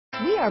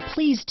We are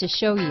pleased to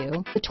show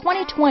you the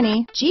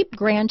 2020 Jeep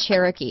Grand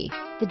Cherokee.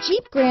 The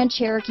Jeep Grand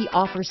Cherokee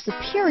offers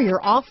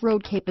superior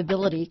off-road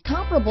capability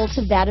comparable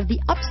to that of the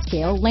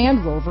upscale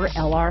Land Rover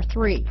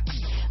LR3.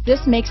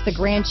 This makes the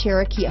Grand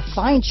Cherokee a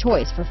fine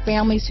choice for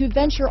families who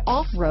venture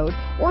off-road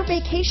or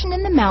vacation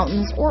in the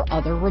mountains or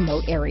other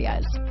remote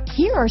areas.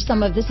 Here are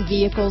some of this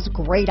vehicle's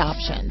great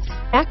options: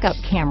 backup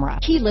camera,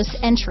 keyless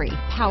entry,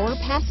 power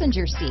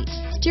passenger seat,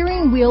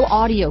 steering wheel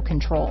audio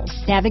controls,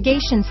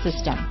 navigation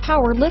system,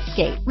 power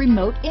liftgate,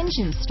 remote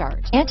engine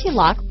start,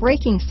 anti-lock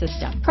braking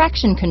system,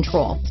 traction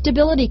control,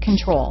 stability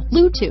control,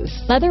 Bluetooth,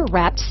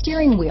 leather-wrapped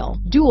steering wheel,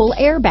 dual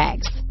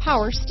airbags,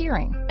 power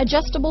steering,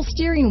 adjustable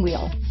steering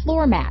wheel,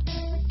 floor mats,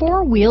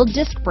 four-wheel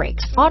disc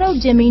brakes,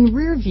 auto-dimming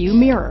rear-view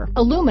mirror,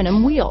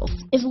 aluminum wheels.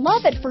 Is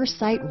love at first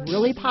sight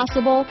really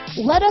possible?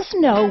 Let us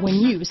know when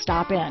you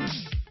stop in.